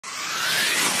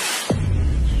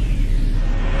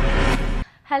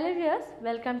Hello viewers,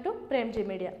 welcome to Premji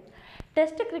media.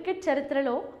 Test cricket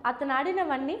చరిత్రలో అతను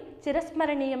ఆడినవన్నీ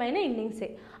చిరస్మరణీయమైన ఇన్నింగ్సే.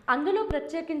 అందులో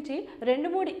ప్రత్యేకించి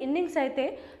 2-3 ఇన్నింగ్స్ అయితే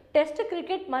టెస్ట్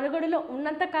క్రికెట్ మనుగడలో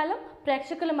ఉన్నంతకాలం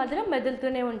ప్రేక్షకుల మధ్యలో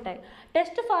మెదులుతూనే ఉంటాయి.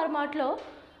 టెస్ట్ ఫార్మాట్లో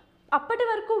అప్పటి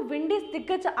వరకు విండీస్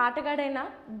దిగ్గజ ఆటగాడైన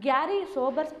గ్యారీ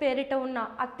సోబర్స్ పేరిట ఉన్న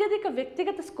అత్యధిక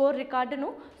వ్యక్తిగత స్కోర్ రికార్డును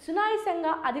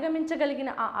సునాయాసంగా అధిగమించగలిగిన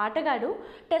ఆ ఆటగాడు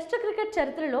టెస్ట్ క్రికెట్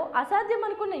చరిత్రలో అసాధ్యం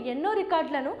అనుకున్న ఎన్నో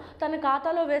రికార్డులను తన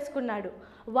ఖాతాలో వేసుకున్నాడు.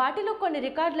 వాటిలో కొన్ని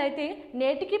రికార్డులు అయితే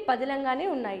నేటికి పదిలంగానే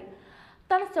ఉన్నాయి.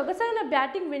 తన సొగసైన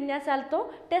బ్యాటింగ్ విన్యాసాలతో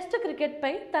టెస్ట్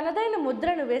క్రికెట్పై తనదైన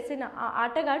ముద్రను వేసిన ఆ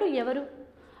ఆటగాడు ఎవరు?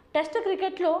 టెస్ట్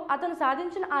క్రికెట్లో అతను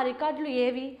సాధించిన ఆ రికార్డులు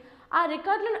ఏవి? ఆ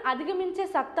రికార్డులను అధిగమించే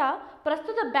సత్తా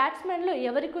ప్రస్తుత బ్యాట్స్మెన్లో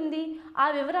ఎవరికుంది? ఆ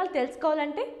వివరాలు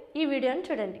తెలుసుకోవాలంటే ఈ వీడియోని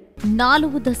చూడండి.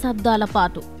 4 దశాబ్దాల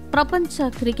పాటు ప్రపంచ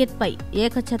క్రికెట్పై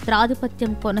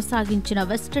ఏకఛత్రాధిపత్యం కొనసాగించిన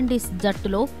వెస్టిండీస్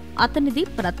జట్టులో అతనిది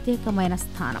ప్రత్యేకమైన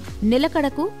స్థానం.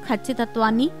 నిలకడకు,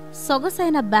 ఖచ్చితత్వాన్ని,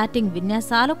 సొగసైన బ్యాటింగ్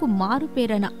విన్యాసాలకు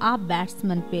మారుపేరైన ఆ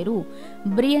బ్యాట్స్మెన్ పేరు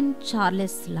బ్రియన్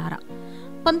చార్లెస్ లారా.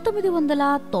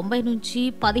 1990 నుంచి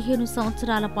 15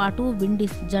 సంవత్సరాల పాటు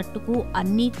విండీస్ జట్టుకు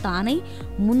అన్నీ తానై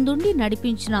ముందుండి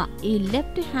నడిపించిన ఈ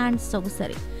లెఫ్ట్ హ్యాండ్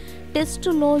సొగసరి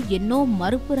టెస్టులో ఎన్నో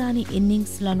మరుపురాని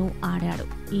ఇన్నింగ్స్లను ఆడాడు.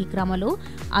 ఈ క్రమంలో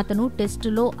అతను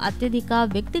టెస్టులో అత్యధిక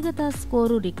వ్యక్తిగత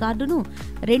స్కోరు రికార్డును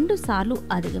 2 సార్లు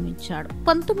అధిగమించాడు.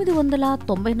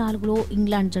 1994లో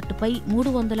ఇంగ్లాండ్ జట్టుపై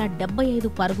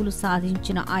 375 పరుగులు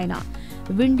సాధించిన ఆయన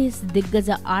విండీస్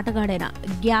దిగ్గజ ఆటగాడైన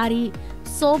గ్యారీ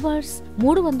సోబర్స్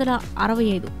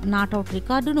 365 నాటౌట్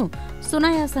రికార్డును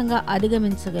సునాయాసంగా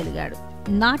అధిగమించగలిగాడు.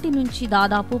 నాటి నుంచి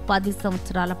దాదాపు 10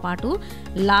 సంవత్సరాల పాటు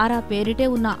లారా పేరిటే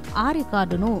ఉన్న ఆ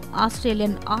రికార్డును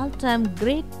Australian all time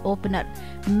great opener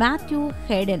Matthew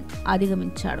Hayden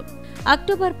అధిగమించాడు.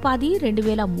 October 10,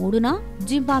 2003న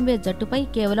Zimbabwe జట్టుపై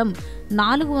కేవలం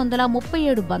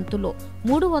 437 బంతుల్లో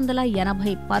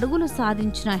 380 పరుగులు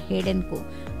సాధించిన హేడెన్కు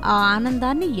ఆ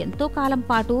ఆనందాన్ని ఎంతో కాలం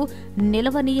పాటు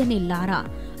నిలవనీయని లారా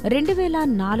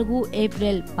 2004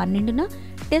 ఏప్రిల్ 12న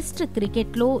టెస్ట్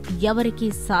క్రికెట్లో ఎవరికీ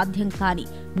సాధ్యం కాని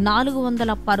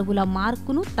 400 పరుగుల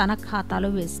మార్కును తన ఖాతాలో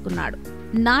వేసుకున్నాడు.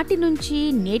 నాటి నుంచి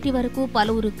నేటి వరకు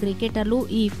పలువురు క్రికెటర్లు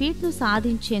ఈ ఫీట్ను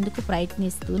సాధించేందుకు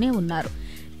ప్రయత్నిస్తూనే ఉన్నారు.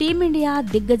 టీమిండియా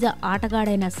దిగ్గజ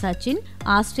ఆటగాడైన సచిన్,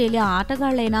 ఆస్ట్రేలియా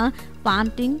ఆటగాళ్లైన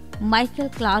పాంటింగ్,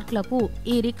 మైకేల్ క్లార్క్లకు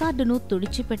ఈ రికార్డును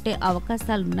తుడిచిపెట్టే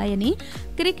అవకాశాలున్నాయని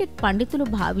క్రికెట్ పండితులు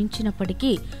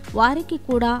భావించినప్పటికీ వారికి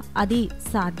కూడా అది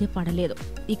సాధ్యపడలేదు.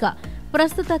 ఇక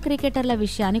ప్రస్తుత క్రికెటర్ల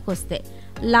విషయానికొస్తే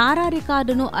లారా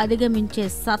రికార్డును అధిగమించే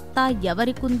సత్తా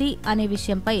ఎవరికుంది అనే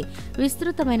విషయంపై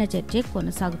విస్తృతమైన చర్చ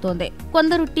కొనసాగుతోంది.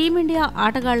 కొందరు టీమిండియా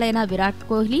ఆటగాళ్లైన విరాట్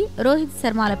కోహ్లీ, రోహిత్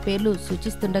శర్మల పేర్లు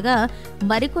సూచిస్తుండగా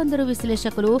మరికొందరు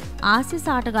విశ్లేషకులు ఆసీస్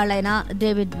ఆటగాళ్లైన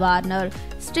డేవిడ్ వార్నర్,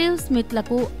 స్టీవ్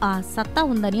స్మిత్లకు ఆ సత్తా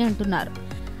ఉందని అంటున్నారు.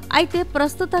 అయితే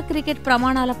ప్రస్తుత క్రికెట్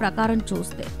ప్రమాణాల ప్రకారం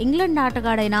చూస్తే ఇంగ్లాండ్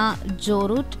ఆటగాడైన జో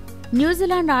రూట్,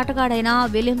 న్యూజిలాండ్ ఆటగాడైన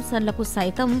విలియమ్సన్లకు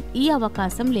సైతం ఈ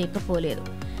అవకాశం లేకపోలేదు.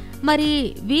 మరి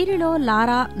వీరిలో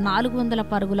లారా 400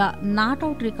 పరుగుల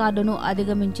నాటౌట్ రికార్డును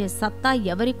అధిగమించే సత్తా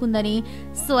ఎవరికుందని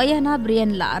స్వయానా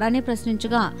బ్రియన్ లారానే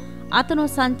ప్రశ్నించగా అతను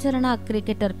సంచలన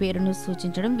క్రికెటర్ పేరును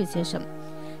సూచించడం విశేషం.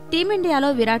 టీమిండియాలో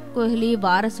విరాట్ కోహ్లీ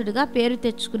వారసుడిగా పేరు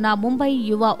తెచ్చుకున్న ముంబై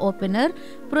యువ ఓపెనర్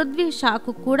పృథ్వీ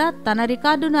షాకు కూడా తన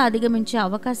రికార్డును అధిగమించే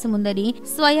అవకాశం ఉందని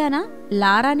స్వయానా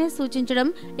లారానే సూచించడం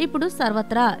ఇప్పుడు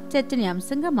సర్వత్రా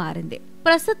చర్చనీయాంశంగా మారింది.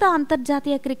 ప్రస్తుత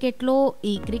అంతర్జాతీయ క్రికెట్లో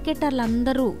ఈ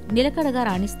క్రికెటర్లందరూ నిలకడగా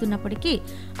రాణిస్తున్నప్పటికీ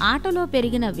ఆటలో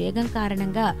పెరిగిన వేగం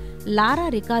కారణంగా లారా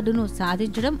రికార్డును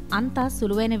సాధించడం అంత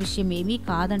సులువైన విషయమేమీ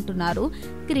కాదంటున్నారు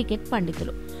క్రికెట్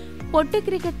పండితులు. పొట్టి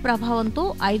క్రికెట్ ప్రభావంతో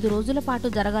 5 రోజుల పాటు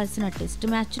జరగాల్సిన టెస్టు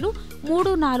మ్యాచ్లు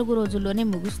 3-4 రోజుల్లోనే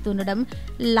ముగుస్తుండడం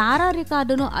లారా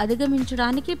రికార్డును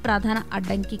అధిగమించడానికి ప్రధాన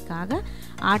అడ్డంకి కాగా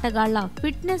ఆటగాళ్ల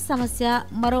ఫిట్నెస్ సమస్య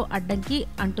మరో అడ్డంకి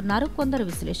అంటున్నారు కొందరు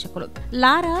విశ్లేషకులు.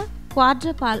 లారా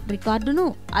క్వాడ్రపాల్ రికార్డును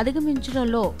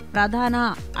అధిగమించడంలో ప్రధాన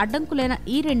అడ్డంకులైన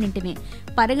ఈ రెండింటిని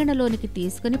పరిగణలోనికి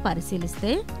తీసుకుని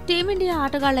పరిశీలిస్తే టీమిండియా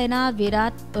ఆటగాళ్లైన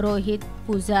విరాట్, రోహిత్,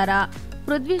 పుజారా,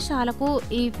 పృథ్వీ షాలకు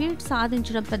ఈ ఫీట్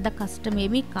సాధించడం పెద్ద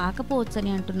కష్టమేమీ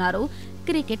కాకపోవచ్చని అంటున్నారు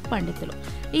క్రికెట్ పండితులు.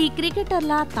 ఈ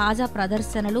క్రికెటర్ల తాజా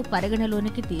ప్రదర్శనలు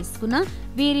పరిగణలోనికి తీసుకున్న,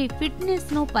 వీరి ఫిట్నెస్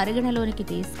ను పరిగణలోనికి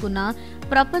తీసుకున్న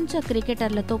ప్రపంచ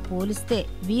క్రికెటర్లతో పోలిస్తే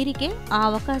వీరికే ఆ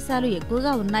అవకాశాలు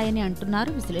ఎక్కువగా ఉన్నాయని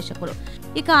అంటున్నారు విశ్లేషకులు.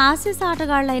 ఇక ఆసీస్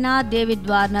ఆటగాళ్లైన డేవిడ్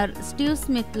వార్నర్, స్టీవ్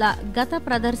స్మిత్ల గత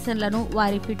ప్రదర్శనలను,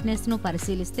 వారి ఫిట్నెస్ ను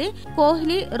పరిశీలిస్తే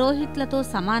కోహ్లీ, రోహిత్లతో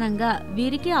సమానంగా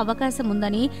వీరికి అవకాశం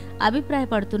ఉందని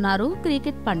అభిప్రాయపడుతున్నారు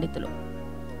క్రికెట్ పండితులు.